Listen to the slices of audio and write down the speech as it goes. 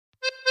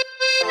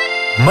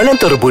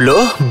Melentur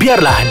buluh,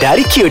 biarlah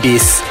dari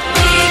Qdis.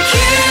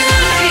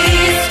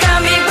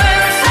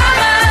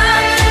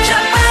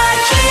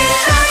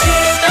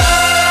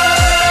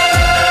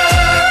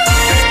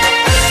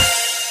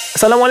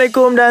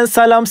 Assalamualaikum dan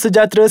salam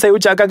sejahtera saya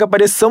ucapkan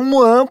kepada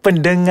semua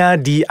pendengar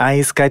di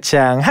Ais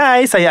Kacang.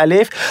 Hai, saya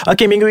Alif.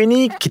 Okey, minggu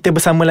ini kita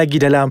bersama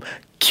lagi dalam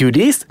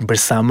Qdis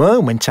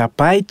bersama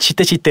mencapai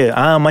cita-cita.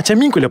 Macam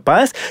minggu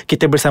lepas,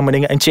 kita bersama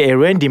dengan Encik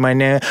Aaron di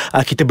mana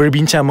kita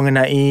berbincang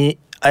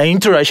mengenai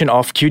introduction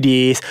of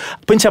Qdis,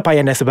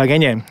 pencapaian dan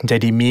sebagainya.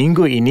 Jadi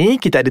minggu ini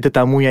kita ada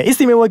tetamu yang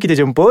istimewa kita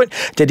jemput.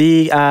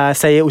 Jadi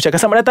saya ucapkan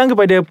selamat datang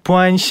kepada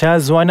Puan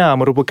Syazwana,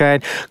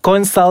 merupakan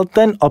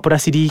konsultan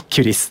operasi di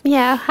Qdis.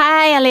 Ya,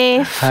 hai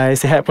Alif. Hai,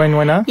 sihat Puan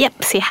Wana? Yep,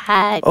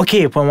 sihat.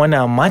 Okey Puan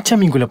Wana, macam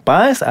minggu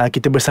lepas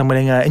kita bersama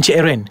dengan Encik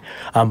Aaron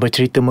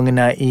bercerita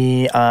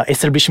mengenai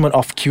establishment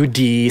of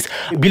Qdis,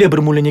 bila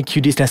bermulanya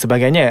Qdis dan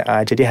sebagainya.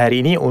 Jadi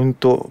hari ini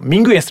untuk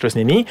minggu yang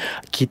seterusnya ni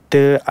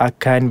kita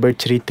akan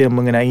bercerita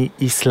mengenai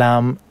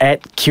Islam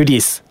at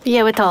Qdis.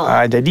 Ya, betul.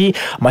 Jadi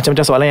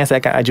macam-macam soalan yang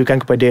saya akan ajukan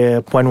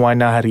kepada Puan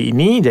Wana hari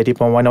ini. Jadi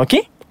Puan Wana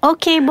okey?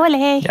 Okey,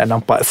 boleh. Ya,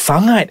 nampak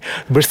sangat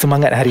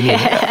bersemangat hari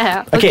ini.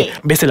 Okey,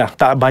 biasalah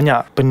tak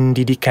banyak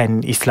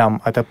pendidikan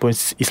Islam ataupun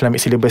Islamic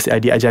syllabus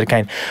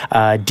diajarkan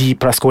di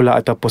prasekolah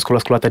ataupun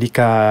sekolah-sekolah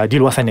tadika di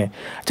luar sana.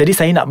 Jadi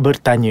saya nak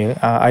bertanya,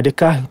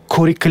 adakah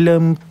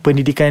kurikulum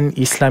pendidikan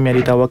Islam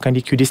yang ditawarkan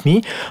di Qdis ni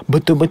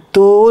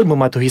betul-betul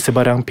mematuhi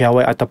sebarang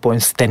piawai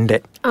ataupun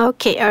standard?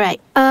 Okey, alright.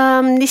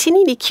 Di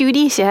sini di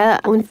Qdis ya,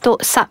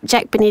 untuk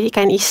subjek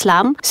pendidikan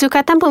Islam,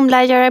 Sukatan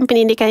Pembelajaran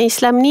Pendidikan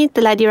Islam ni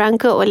telah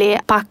dirangka oleh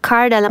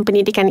pakar dalam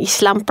pendidikan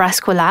Islam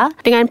prasekolah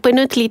dengan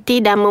penuh teliti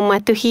dan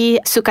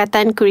mematuhi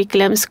Sukatan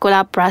Kurikulum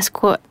Sekolah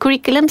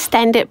Kurikulum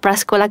Standard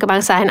Prasekolah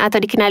Kebangsaan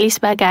atau dikenali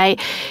sebagai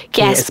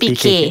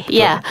KSPK.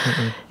 Ya.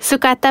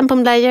 Sukatan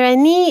pembelajaran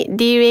ni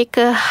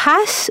direka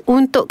khas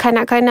untuk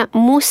kanak-kanak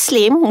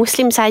Muslim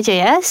saja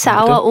ya,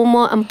 seawal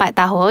umur 4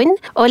 tahun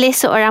oleh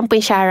seorang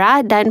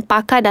pensyarah dan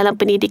pakar dalam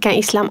pendidikan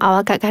Islam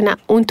awal kanak-kanak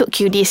untuk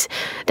Qdis.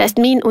 That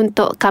mean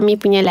untuk kami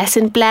punya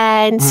lesson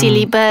plan,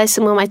 syllabus,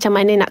 semua macam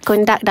mana nak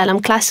conduct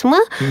dalam kelas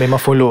semua. Memang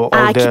follow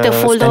all the kita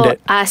follow standard.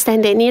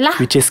 Standard ni lah.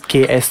 Which is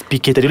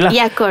KSPK tadi lah.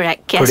 Ya,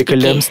 correct. KSPK.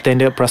 Curriculum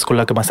Standard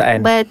Prasekolah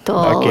Kebangsaan.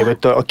 Betul. Okey,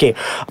 betul. Okey.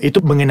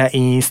 Itu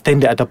mengenai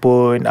standard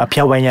ataupun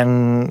piawai yang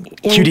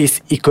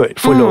Qdis ikut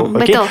follow.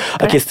 Okey.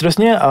 Okey,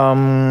 seterusnya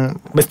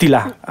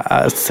mestilah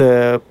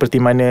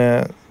seperti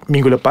mana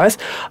minggu lepas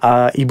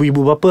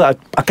ibu-ibu bapa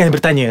akan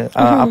bertanya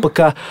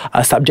apakah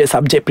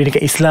subjek-subjek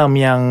pendidikan Islam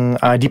yang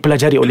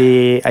dipelajari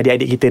oleh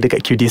adik-adik kita dekat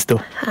Qdis tu.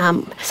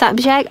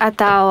 Subjek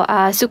atau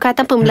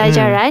sukatan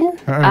pembelajaran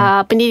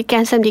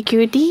pendidikan Islam di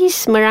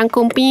Qdis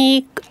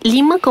merangkumi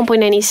 5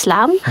 komponen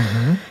Islam.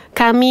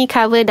 Kami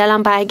cover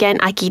dalam bahagian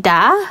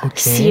akidah,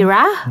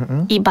 sirah,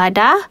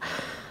 ibadah,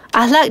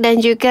 akhlak dan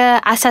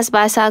juga asas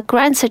bahasa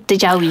Al-Quran serta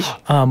jawi.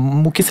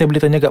 Mungkin saya boleh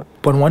tanya kat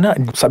Puan Wana,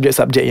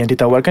 subjek-subjek yang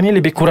ditawarkan ni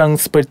lebih kurang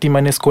seperti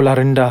mana sekolah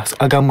rendah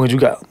agama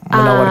juga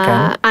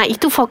menawarkan?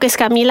 Itu fokus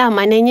kami lah.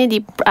 Maknanya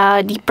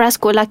di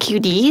prasekolah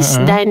Qdis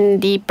dan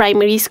di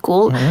primary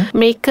school,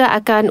 mereka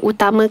akan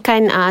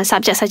utamakan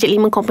subjek-subjek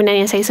 5 komponen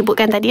yang saya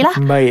sebutkan tadi lah.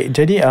 Baik,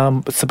 jadi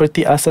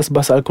seperti asas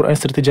bahasa Al-Quran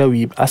serta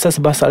jawi.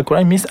 Asas bahasa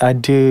Al-Quran means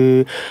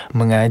ada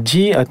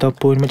mengaji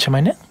ataupun macam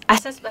mana?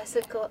 Asas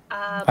bahasa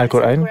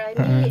Al-Quran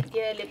ni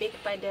dia lebih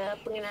kepada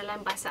pengenalan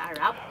bahasa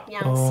Arab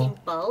yang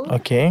simple.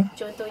 Okey.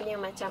 Contohnya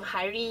macam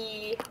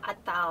hari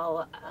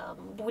atau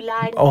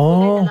bulan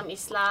dalam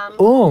Islam,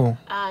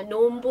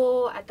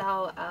 nombor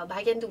atau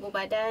bahagian tubuh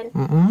badan.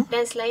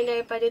 Dan selain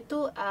daripada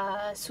tu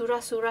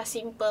surah-surah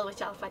simple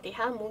macam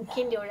Al-Fatihah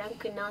mungkin diorang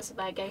kenal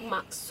sebagai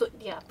maksud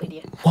dia apa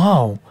dia.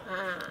 Wow.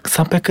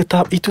 Sampai ke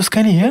tahap itu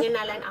sekali ya?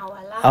 Pengenalan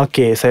awal lah.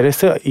 Okey, saya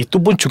rasa itu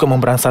pun cukup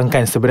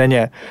memberangsangkan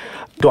sebenarnya.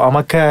 Doa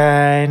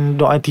makan,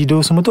 doa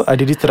tidur semua tu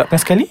ada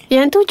diterapkan sekali?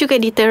 Yang tu juga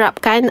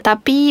diterapkan,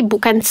 tapi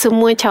bukan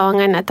semua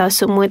cawangan atau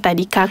semua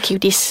tadika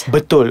Qdis.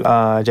 Betul.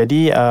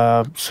 Jadi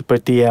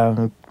seperti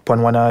yang Puan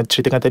Wana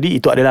ceritakan tadi,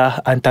 itu adalah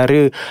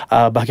antara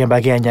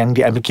bahagian-bahagian yang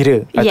diambil kira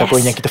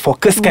ataupun yang kita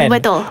fokuskan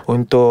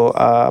untuk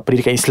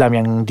pendidikan Islam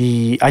yang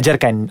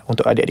diajarkan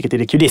untuk adik-adik kita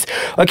di Qdis.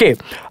 Okey,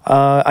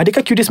 adakah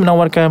Qdis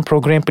menawarkan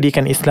program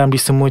pendidikan Islam di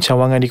semua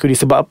cawangan di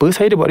Qdis? Sebab apa?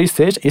 Saya dah buat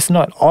research, it's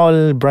not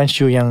all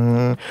branch you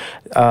yang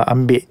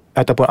ambil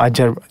ataupun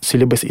ajar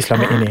silibus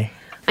Islamik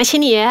ini.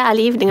 Macam ni ya,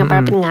 Alif dengan para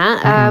pendengar.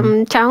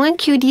 Cawangan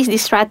Qdis di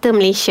strata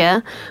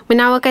Malaysia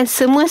menawarkan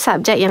semua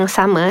subjek yang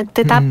sama,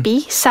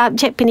 tetapi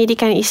subjek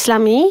pendidikan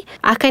Islam ni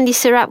akan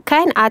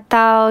diserapkan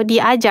atau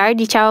diajar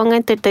di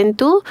cawangan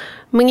tertentu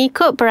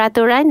mengikut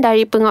peraturan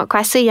dari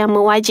penguatkuasa yang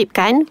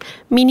mewajibkan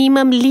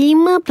minimum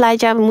 5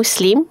 pelajar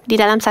Muslim di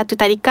dalam satu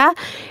tadika,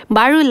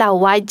 barulah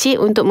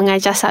wajib untuk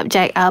mengajar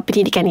subjek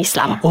pendidikan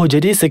Islam. Oh,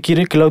 jadi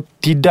sekiranya kalau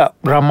tidak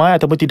ramai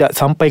ataupun tidak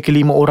sampai ke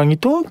 5 orang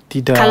itu,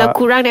 tidak... Kalau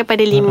kurang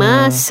daripada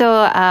 5, so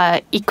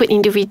ikut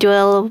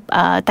individual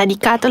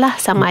tadika tu lah,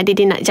 sama ada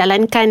dia nak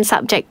jalankan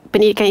subjek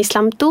pendidikan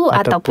Islam tu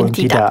ataupun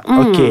tidak.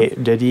 Okey,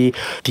 jadi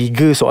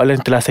 3 soalan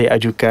telah saya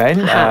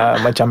ajukan.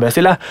 Macam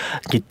biasalah,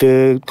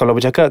 kita kalau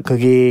bercakap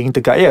kering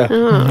tegak ya.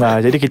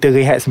 Jadi kita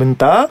rehat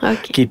sebentar.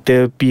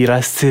 Kita pi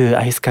rasa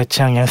ais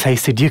kacang yang saya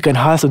sediakan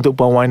khas untuk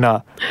Puan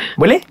Wana.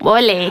 Boleh?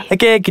 Boleh.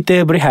 Okey,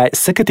 kita berehat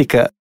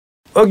seketika.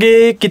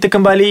 Okey, kita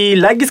kembali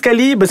lagi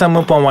sekali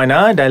bersama Puan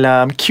Wana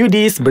dalam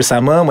QDIS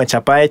bersama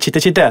mencapai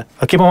cita-cita.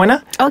 Okey, Puan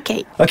Wana?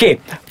 Okey. Okey,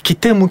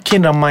 kita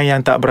mungkin ramai yang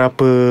tak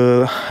berapa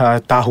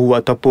tahu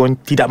ataupun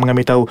tidak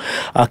mengambil tahu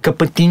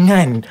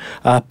kepentingan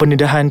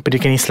pendedahan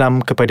pendidikan Islam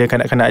kepada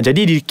kanak-kanak.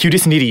 Jadi di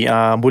QDIS sendiri,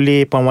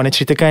 boleh Puan Wana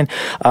ceritakan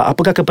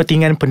apakah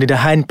kepentingan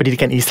pendedahan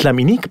pendidikan Islam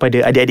ini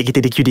kepada adik-adik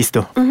kita di QDIS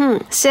tu?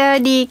 So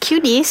di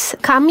QDIS,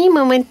 kami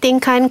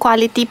mementingkan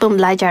kualiti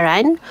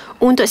pembelajaran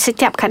untuk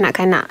setiap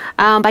kanak-kanak.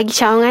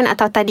 Bagi cawangan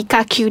atau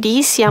tadika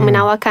QDIS yang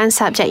menawarkan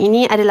subjek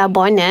ini adalah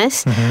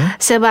bonus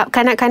sebab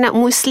kanak-kanak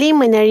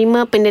Muslim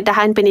menerima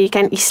pendedahan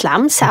pendidikan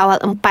Islam seawal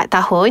 4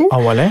 tahun.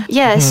 Awal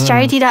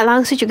Secara tidak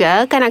langsung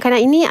juga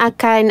kanak-kanak ini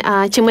akan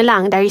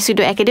cemerlang dari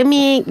sudut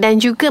akademik dan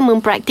juga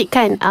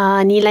mempraktikkan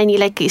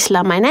nilai-nilai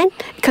keislaman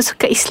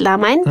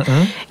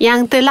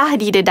yang telah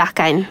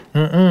didedahkan.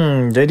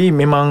 Jadi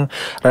memang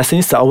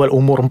rasanya seawal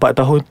umur 4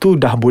 tahun tu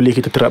dah boleh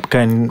kita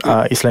terapkan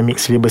Islamic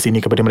syllabus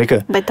ini kepada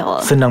mereka. Betul.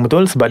 Senang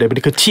betul sebab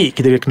daripada kecil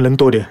kita kena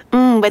lentur dia.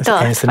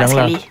 Betul. Senang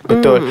lah.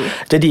 Betul.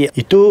 Jadi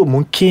itu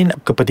mungkin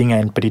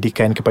kepentingan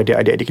pendidikan kepada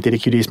adik-adik kita di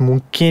QDIS.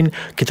 Mungkin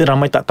kita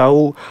ramai tak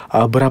tahu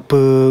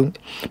berapa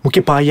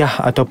mungkin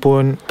payah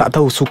ataupun tak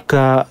tahu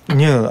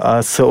sukanya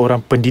seorang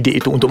pendidik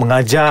itu untuk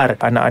mengajar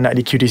anak-anak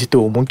di QDIS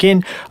itu.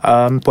 Mungkin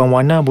Puan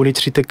Wana boleh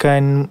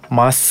ceritakan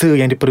masa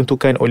yang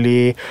diperuntukkan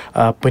oleh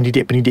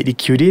pendidik-pendidik di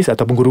QDIS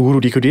ataupun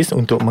guru-guru di QDIS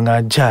untuk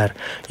mengajar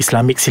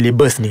Islamic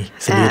syllabus ni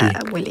sendiri.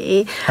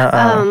 Boleh.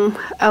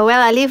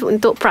 Well, Alif,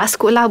 untuk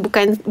prasekolah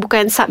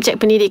bukan subjek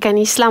pendidikan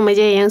Islam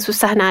aja yang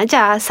susah nak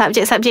ajar.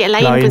 Subjek-subjek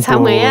lain pun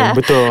sama ya.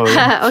 Betul.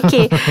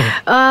 Okey.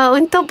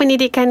 Untuk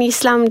pendidikan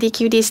Islam di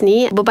QDIS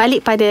ni,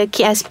 berbalik pada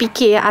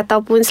KSPK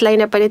ataupun selain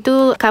daripada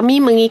tu,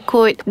 kami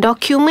mengikut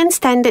dokumen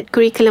standard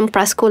kurikulum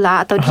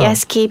prasekolah atau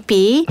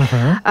DSKP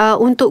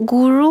untuk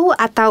guru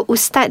atau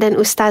ustaz dan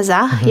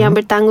ustazah yang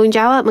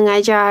bertanggungjawab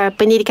mengajar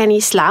pendidikan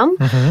Islam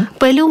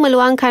perlu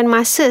meluangkan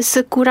masa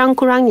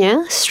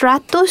sekurang-kurangnya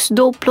 120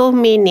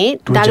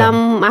 minit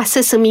dalam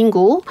masa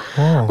seminggu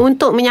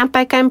untuk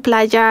menyampaikan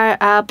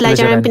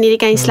pelajaran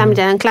pendidikan Islam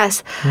dalam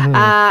kelas,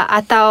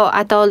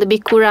 atau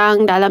lebih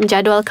kurang dalam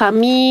jadual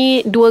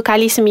kami 2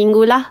 kali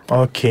seminggu lah.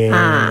 Okey.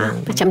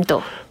 Macam tu.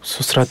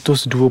 So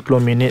 120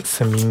 minit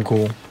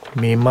seminggu.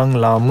 Memang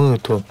lama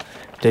tu.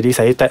 Jadi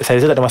saya tak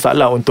ada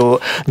masalah untuk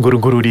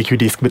guru-guru di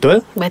QDIS,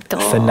 betul?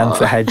 Betul. Senang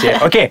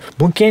sahaja. Okey,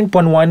 mungkin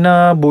Puan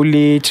Wana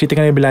boleh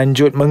ceritakan lebih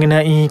lanjut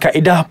mengenai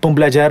kaedah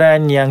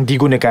pembelajaran yang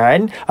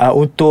digunakan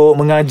untuk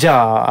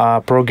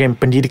mengajar program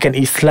pendidikan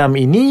Islam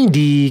ini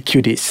di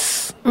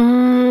QDIS.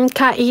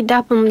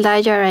 Kaedah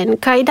pembelajaran.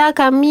 Kaedah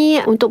kami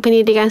untuk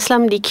pendidikan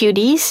Islam di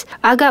QDIS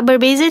agak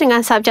berbeza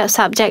dengan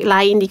subjek-subjek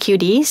lain di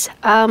QDIS.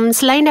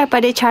 Selain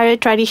daripada cara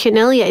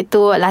tradisional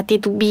iaitu latih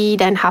tubi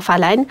dan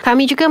hafalan,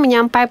 kami juga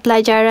menyampai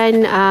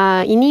pelajaran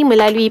ini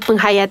melalui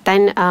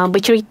penghayatan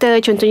bercerita,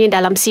 contohnya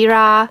dalam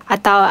sirah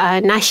atau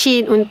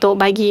nasyid untuk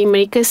bagi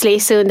mereka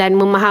selesa dan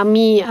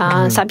memahami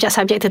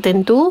subjek-subjek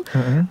tertentu,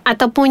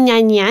 ataupun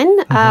nyanyian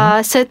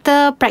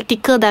serta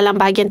praktikal dalam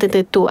bahagian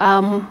tertentu.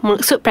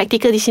 Maksud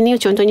praktikal di sini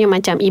contohnya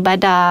macam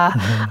ibadah,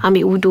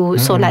 ambil wudu,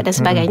 solat dan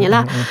sebagainya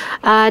lah.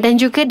 Dan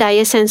juga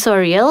daya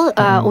sensorial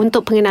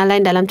untuk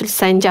pengenalan dalam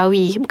tulisan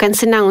Jawi. Bukan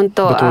senang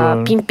untuk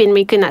pimpin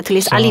mereka nak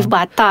tulis alif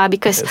bata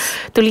because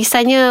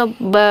tulisannya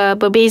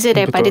berbeza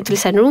daripada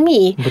tulisan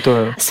Rumi.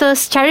 Betul. So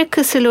secara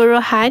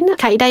keseluruhan,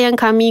 kaedah yang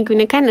kami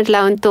gunakan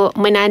adalah untuk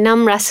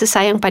menanam rasa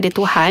sayang pada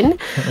Tuhan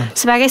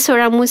sebagai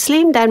seorang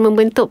Muslim dan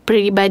membentuk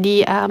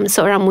peribadi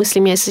seorang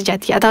Muslim yang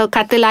sejati, atau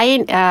kata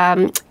lain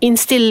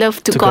instill love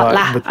to God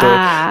lah. Betul.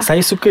 Saya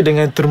suka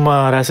dengan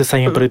terma rasa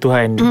sayang pada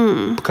Tuhan.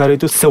 Perkara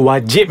itu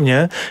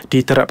sewajibnya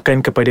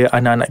diterapkan kepada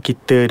anak-anak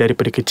kita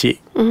daripada kecil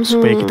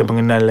supaya kita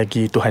mengenal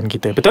lagi Tuhan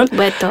kita. Betul?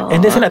 Betul. And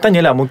then saya nak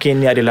tanyalah,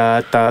 mungkin ni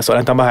adalah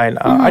soalan tambahan.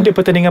 Ada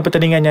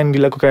pertandingan-pertandingan yang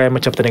dilakukan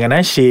macam pertandingan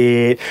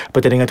nasyid,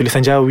 pertandingan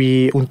tulisan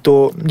Jawi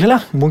untuk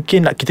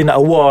mungkin kita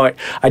nak award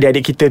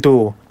adik-adik kita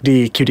tu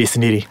di QDIS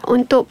sendiri.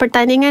 Untuk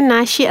pertandingan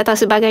nasyid atau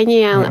sebagainya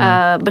yang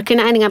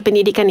berkenaan dengan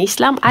pendidikan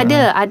Islam,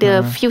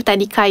 ada few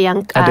tadika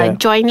yang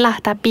join lah,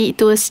 tapi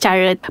itu secara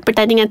secara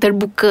pertandingan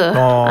terbuka.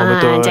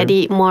 Betul. Jadi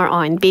more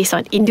on based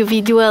on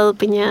individual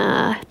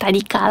punya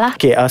tadika lah.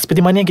 Okay, seperti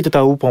mana yang kita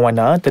tahu Puan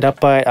Wana,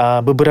 terdapat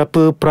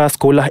beberapa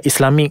prasekolah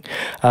Islamik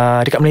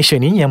dekat Malaysia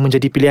ni yang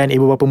menjadi pilihan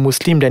ibu bapa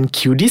Muslim, dan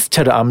QDIS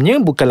secara amnya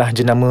bukanlah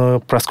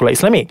jenama prasekolah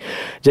Islamik.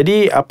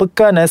 Jadi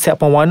apakah nasihat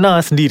Puan Wana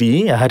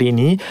sendiri hari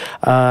ini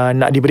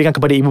nak diberikan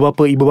kepada ibu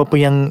bapa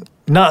yang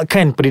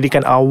nakkan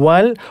pendidikan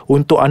awal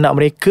untuk anak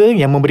mereka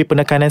yang memberi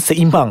penekanan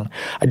seimbang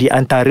di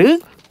antara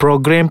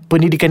program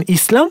pendidikan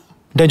Islam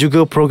dan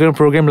juga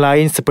program-program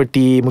lain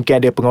seperti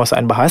mungkin ada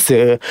penguasaan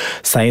bahasa,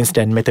 sains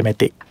dan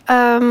matematik?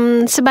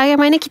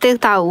 Sebagaimana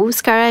kita tahu,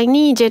 sekarang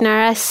ni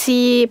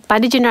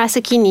pada generasi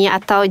kini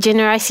atau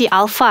generasi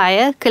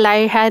alpha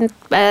kelahiran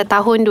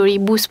tahun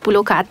 2010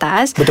 ke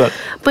atas. Betul.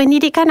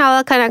 Pendidikan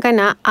awal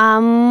kanak-kanak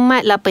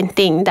amatlah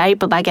penting dari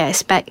pelbagai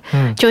aspek.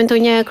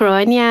 Contohnya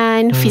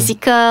kerohanian,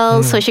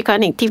 fizikal,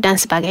 sosiokonektif dan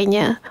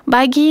sebagainya.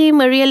 Bagi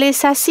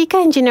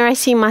merealisasikan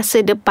generasi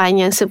masa depan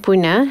yang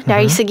sempurna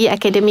dari segi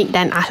akademik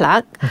dan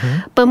akhlak,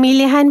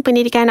 pemilihan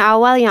pendidikan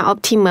awal yang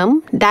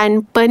optimum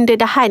dan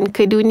pendedahan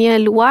ke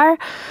dunia luar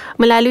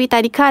melalui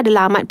tadika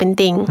adalah amat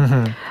penting.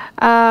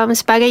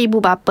 Sebagai ibu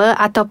bapa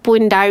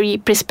ataupun dari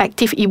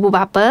perspektif ibu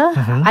bapa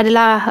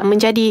adalah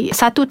menjadi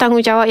satu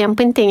tanggungjawab yang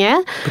penting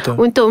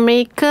untuk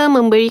mereka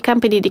memberikan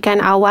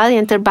pendidikan awal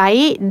yang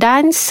terbaik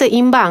dan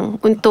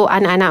seimbang untuk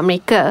anak-anak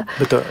mereka.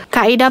 Betul.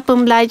 Kaedah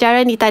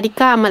pembelajaran di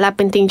tadika amatlah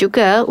penting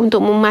juga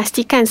untuk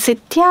memastikan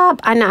setiap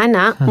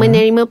anak-anak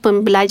menerima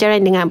pembelajaran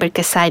dengan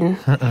berkesan.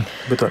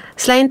 Betul.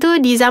 Selain itu,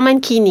 di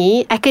zaman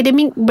kini,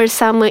 akademik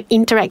bersama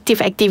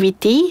interaktif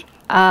aktiviti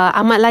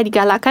amatlah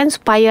digalakkan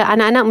supaya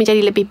anak-anak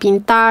menjadi lebih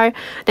pintar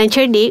dan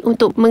cerdik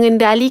untuk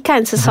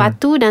mengendalikan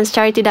sesuatu dan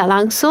secara tidak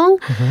langsung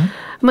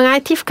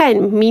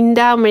mengaktifkan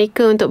minda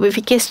mereka untuk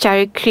berfikir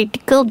secara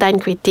kritikal dan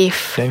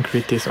kreatif.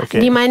 Okay.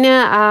 Di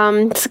mana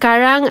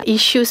sekarang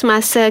isu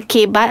semasa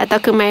kebat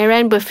atau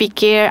kemahiran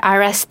berfikir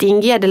aras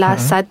tinggi adalah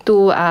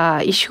satu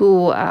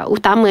isu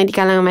utama di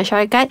kalangan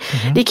masyarakat.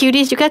 Di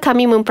QDIS juga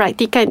kami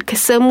mempraktikkan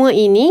kesemua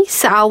ini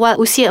seawal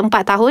usia 4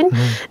 tahun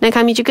dan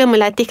kami juga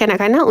melatih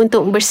kanak-kanak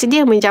untuk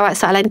bersedia menjawab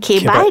soalan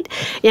kebat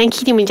yang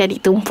kini menjadi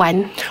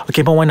tumpuan. Okey,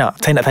 Puan Wana,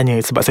 saya nak tanya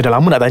sebab saya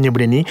dah lama nak tanya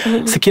benda ni.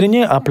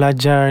 Sekiranya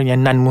pelajar yang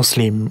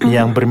non-Muslim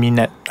yang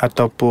berminat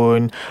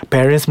ataupun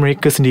parents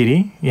mereka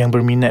sendiri yang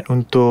berminat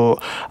untuk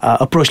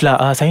approach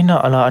lah, saya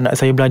nak anak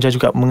saya belajar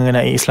juga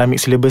mengenai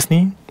Islamic syllabus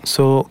ni,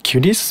 so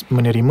QDIS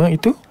menerima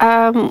itu?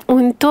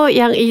 Untuk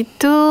yang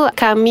itu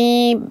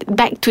kami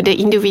back to the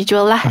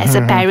individual lah as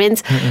a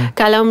parents.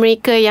 Kalau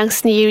mereka yang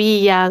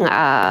sendiri yang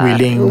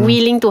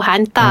willing to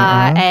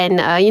hantar and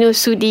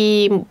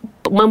sudi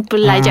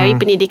mempelajari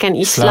pendidikan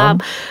Islam,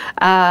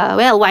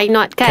 well, why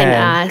not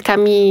kan?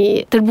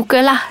 Kami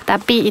terbukalah,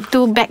 tapi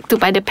itu back to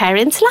pada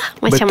parents lah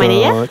macam mana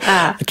ya.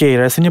 Okay,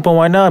 rasanya Puan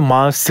Wana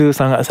masa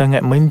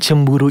sangat-sangat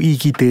mencemburui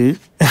kita.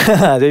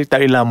 Jadi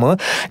tak lama.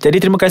 Jadi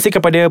terima kasih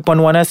kepada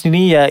Puan Wana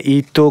sendiri,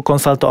 iaitu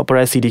konsultan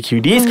operasi di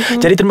QDIS.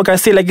 Jadi terima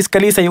kasih lagi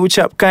sekali saya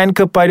ucapkan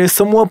kepada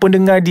semua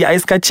pendengar di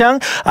Ais Kacang.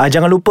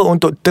 Jangan lupa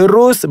untuk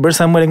terus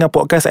bersama dengan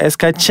podcast Ais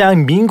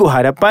Kacang minggu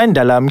hadapan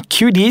dalam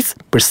QDIS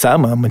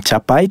bersama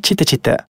mencapai cita-cita.